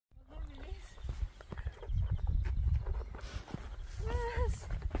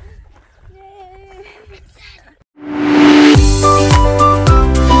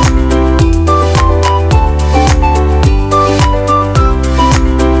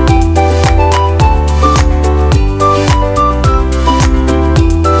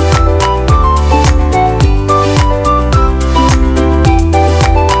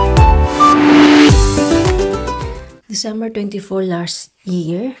December 24 last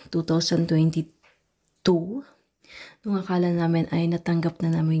year, 2022, nung akala namin ay natanggap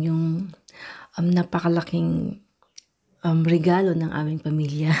na namin yung napakalaking regalo ng aming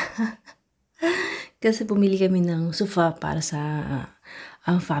pamilya. Kasi pumili kami ng sofa para sa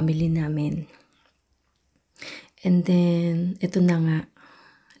family namin. And then, ito na nga.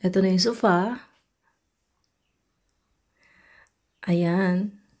 Ito na yung sofa.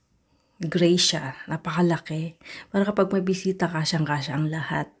 Ayan. Gray siya. Napakalaki. Para kapag may bisita, kasyang-kasya ang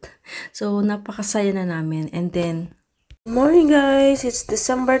lahat. So, napakasaya na namin. And then, good morning guys! It's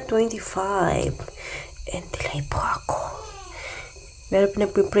December 25. And delay po ako. Pero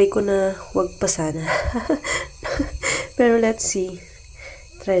pinag-pray ko na wag pa sana. Pero let's see.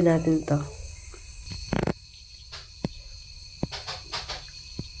 Try natin to.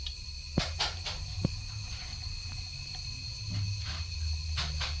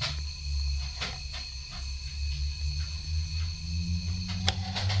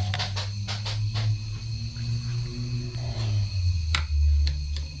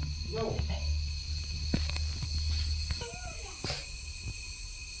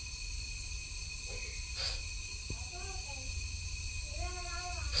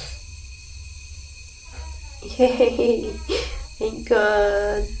 Yay! Thank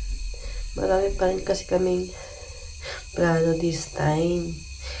God! Marami pa rin kasi kaming plano this time.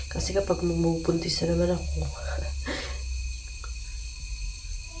 Kasi kapag magpupuntis na naman ako,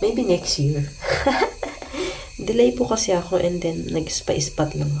 maybe next year. Delay po kasi ako and then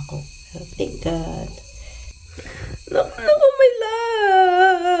nag-spa-spot lang ako. Thank God. Naku, my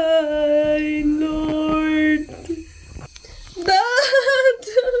line! Lord! Dad!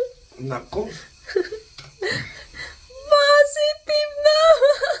 Naku! Positive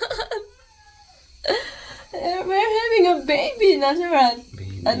naman! We're having a baby, natural.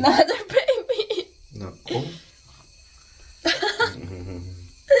 Baby. Another baby. Naku!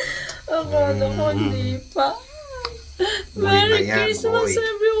 Akala ko hindi pa. Merry Christmas,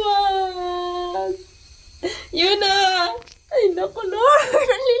 everyone! Yun na! Ay, naku, Lord!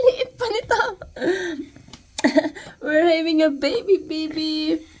 Ang liliit pa nito. We're having a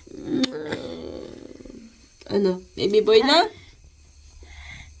baby. Ano? Baby boy na?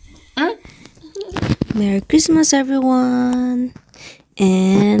 Huh? Merry Christmas, everyone!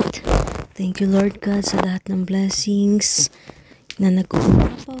 And thank you, Lord God, sa lahat ng blessings na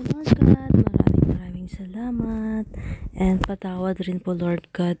nag-uuna po, Lord God. Maraming salamat. And patawad rin po, Lord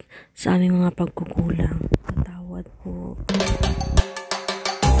God, sa aming mga pagkukulang. Patawad po.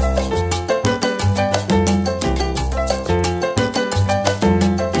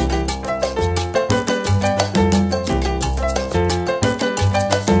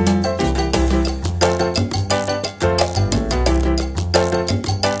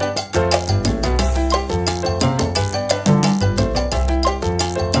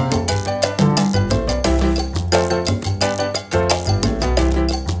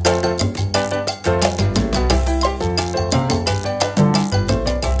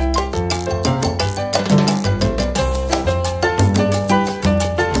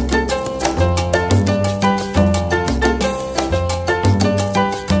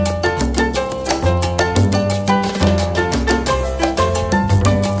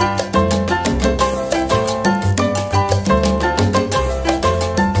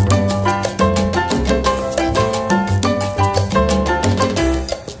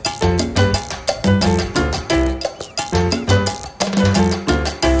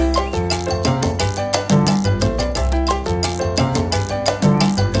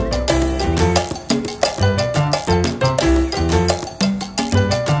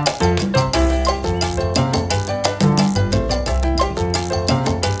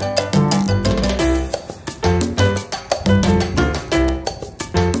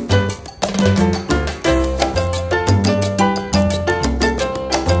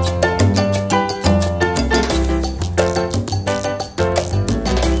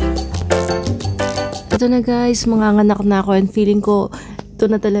 Ito na guys, manganganak na ako and feeling ko ito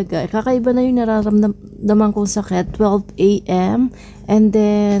na talaga. Kakaiba na yung nararamdaman kong sakit. 12 a.m. and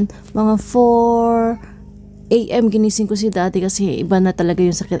then mga 4 a.m. ginising ko si daddy kasi iba na talaga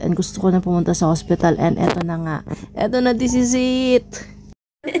yung sakit and gusto ko na pumunta sa hospital and eto na nga. Eto na, this is it.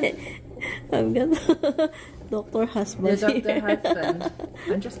 I'm gonna Dr. Husband. Yeah, Dr. Husband.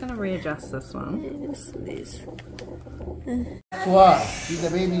 I'm just gonna readjust this one. Yes, please. Wow! See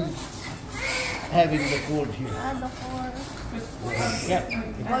the baby having the cold here. The four. Yeah.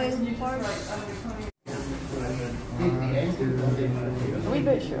 We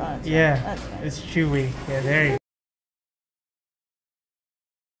put sure on. Yeah, Okay. it's chewy. Yeah, there you go.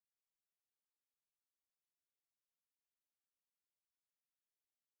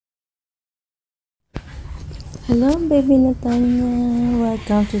 Hello, baby Nathania.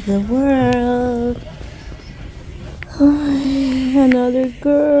 Welcome to the world. Ay, another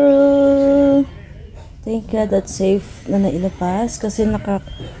girl. Thank God that's safe na nailabas kasi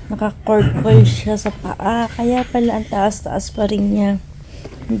naka-cord coil siya sa paa. Kaya pala ang taas-taas pa rin niya.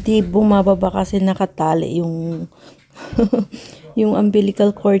 Hindi bumababa kasi nakatali yung yung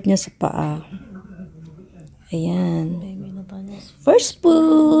umbilical cord niya sa paa. Ayan. First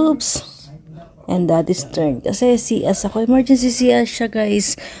poops! And daddy's turn. Kasi CS ako. Emergency CS siya,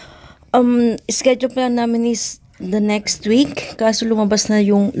 guys. Schedule plan namin is the next week. Kaso lumabas na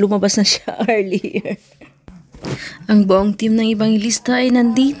siya earlier. Ang buong team ng Evangelista ay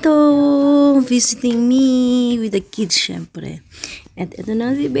nandito. Visiting me with the kids, syempre. And ito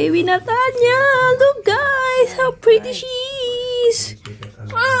na si baby Nathania. Look, guys, how pretty she is.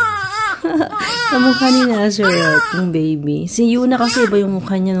 Kamukha ni Nazareth, yung baby. Si Yuna kasi iba yung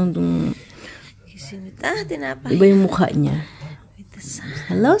mukha niya nung iba yung mukha niya.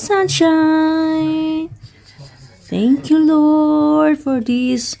 Hello, sunshine. Thank you, Lord, for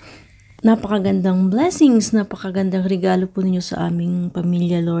this napakagandang blessings, napakagandang regalo po ninyo sa aming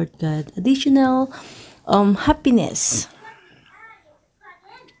pamilya, Lord God. Additional happiness.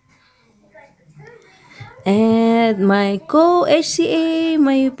 And my co-HCA,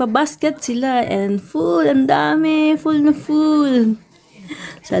 may pabasket sila and full, ang dami, full na full.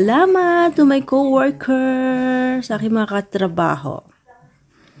 Salamat to my co-worker, sa aking mga katrabaho.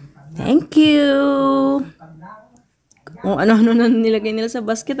 Thank you. Kung ano-ano na nilagay nila sa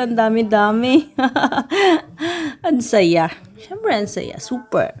basket, ang dami-dami. Ang saya. Siyempre, ang saya.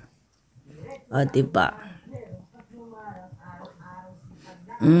 Super. O, diba?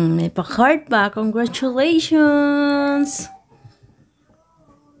 May pa-card pa. Congratulations!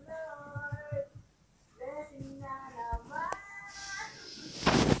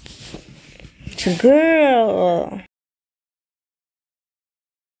 It's a girl!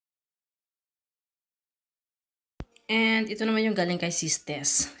 And ito naman yung galing kay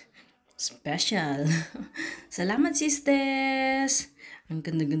Sistes. Special. Salamat, Sistes! Ang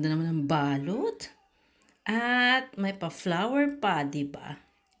ganda-ganda naman ng balot. At may pa-flower pa, diba?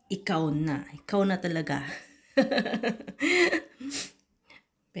 Ikaw na talaga.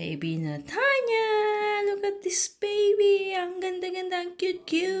 Baby Nathania, look at this baby. Ang ganda-ganda, ang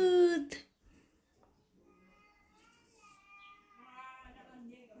cute-cute.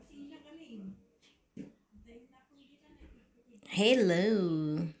 Hello.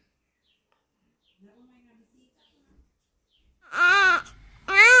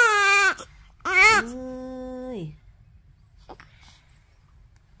 Uy.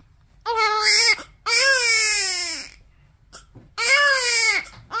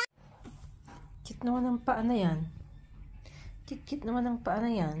 Cute naman ang paa na yan. Cute naman ang paa na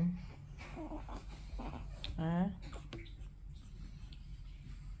yan. Ah.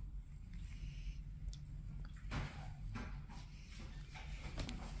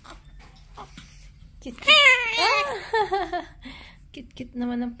 Cute. Cute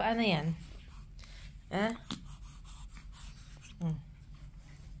naman ang paa na yan. Ah.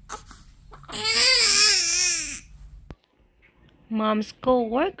 Mom's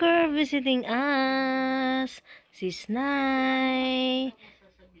co-worker visiting us. Sis Nay,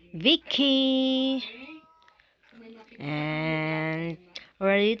 Vicky, and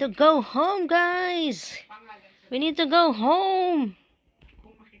ready to go home, guys. We need to go home.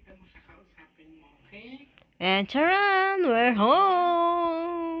 And charan, we're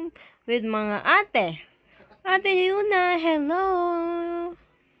home with mga ate. Ate Yuna, hello.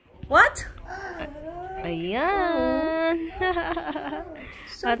 What? Ayan.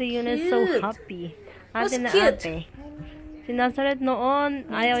 So Ate Yuna is so happy. Ate na ate. Si Nazareth noon,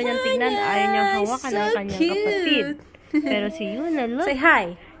 ayaw niyang tignan, ayaw niyang hawakan ang kanyang kapatid. Pero si Yuna, look. Say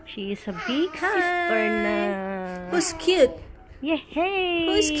hi. She is a big sister na. Who's cute?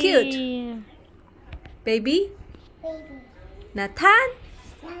 Yay! Who's cute? Baby? Nathania.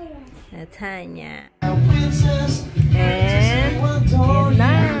 And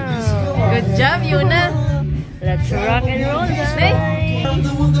now. Good job, Yuna. Let's rock and roll, guys.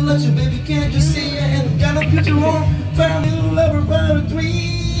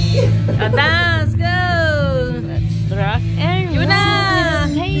 Let's go. Let's rock and roll. Yuna!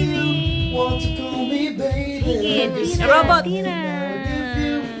 Baby! Sige, robot!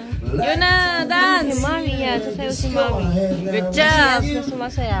 Yuna, dance! Si Mami yan. Sasayaw si Mami. Good job! Na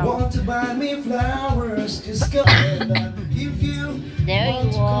sumasayaw. There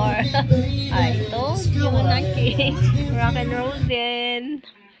you are. I told you, Naki. Rock and roll din.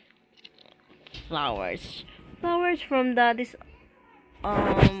 Flowers. Flowers from Daddy's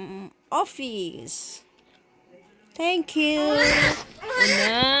office. Thank you.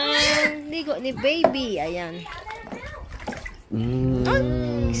 Unang ligo ni baby. Ayan.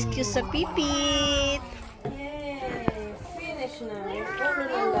 Excuse sa pipit. Finish na.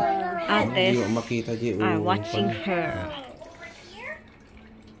 Ates are watching her.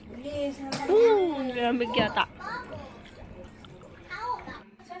 Lamig yata.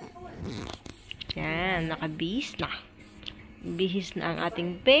 Yan, nakabihis na. Bihis na ang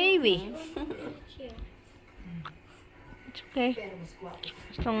ating baby. It's okay.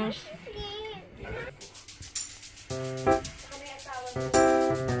 As long as...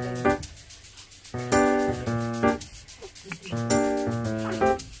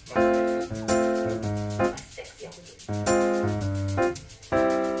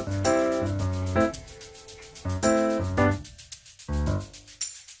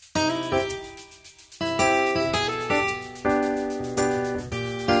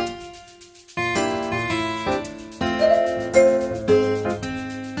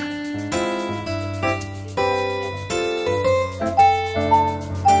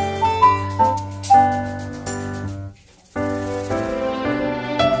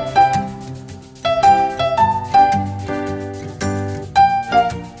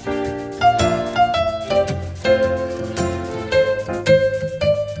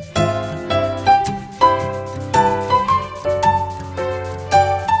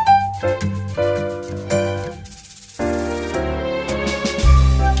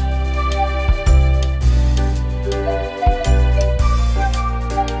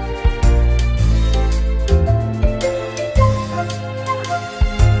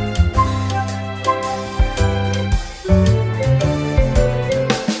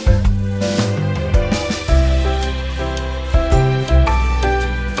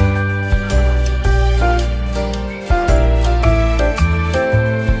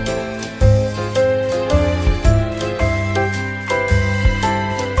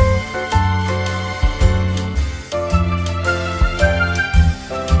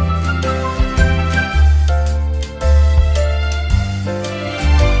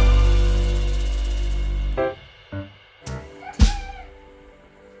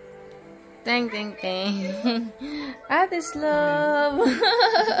 Teng, teng, teng. Atis love.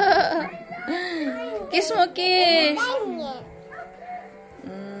 Kiss mo, kiss.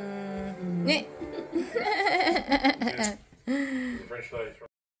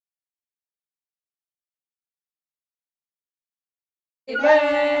 Happy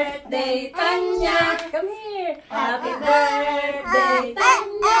birthday, Tanya. Come here. Happy birthday,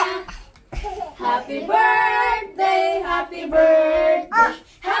 Tanya. Happy birthday, happy birthday,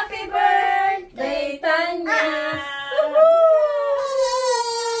 happy birthday, Tanya.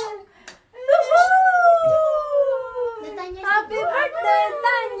 Happy birthday,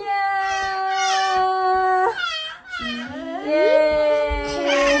 Tanya. Yay!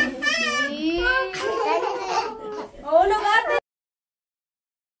 Oh, look at it.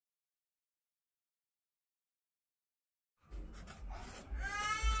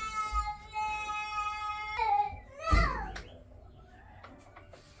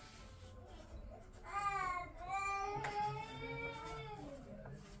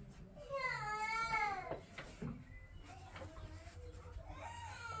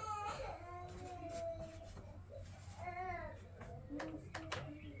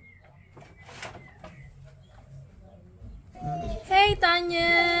 Hey,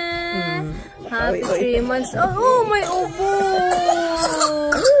 Tanya! Happy 3 months. Oh, may ubo!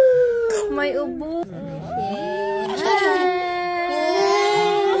 May ubo. Yay!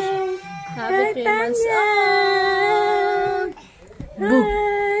 Happy 3 months old! Boo!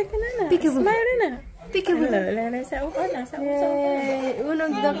 Peekaboo! Peekaboo! Yay!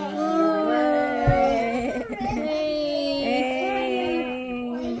 Unang dako!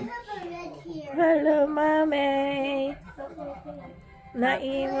 Hello, Mami.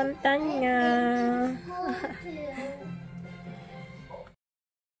 Naiwan Tanya.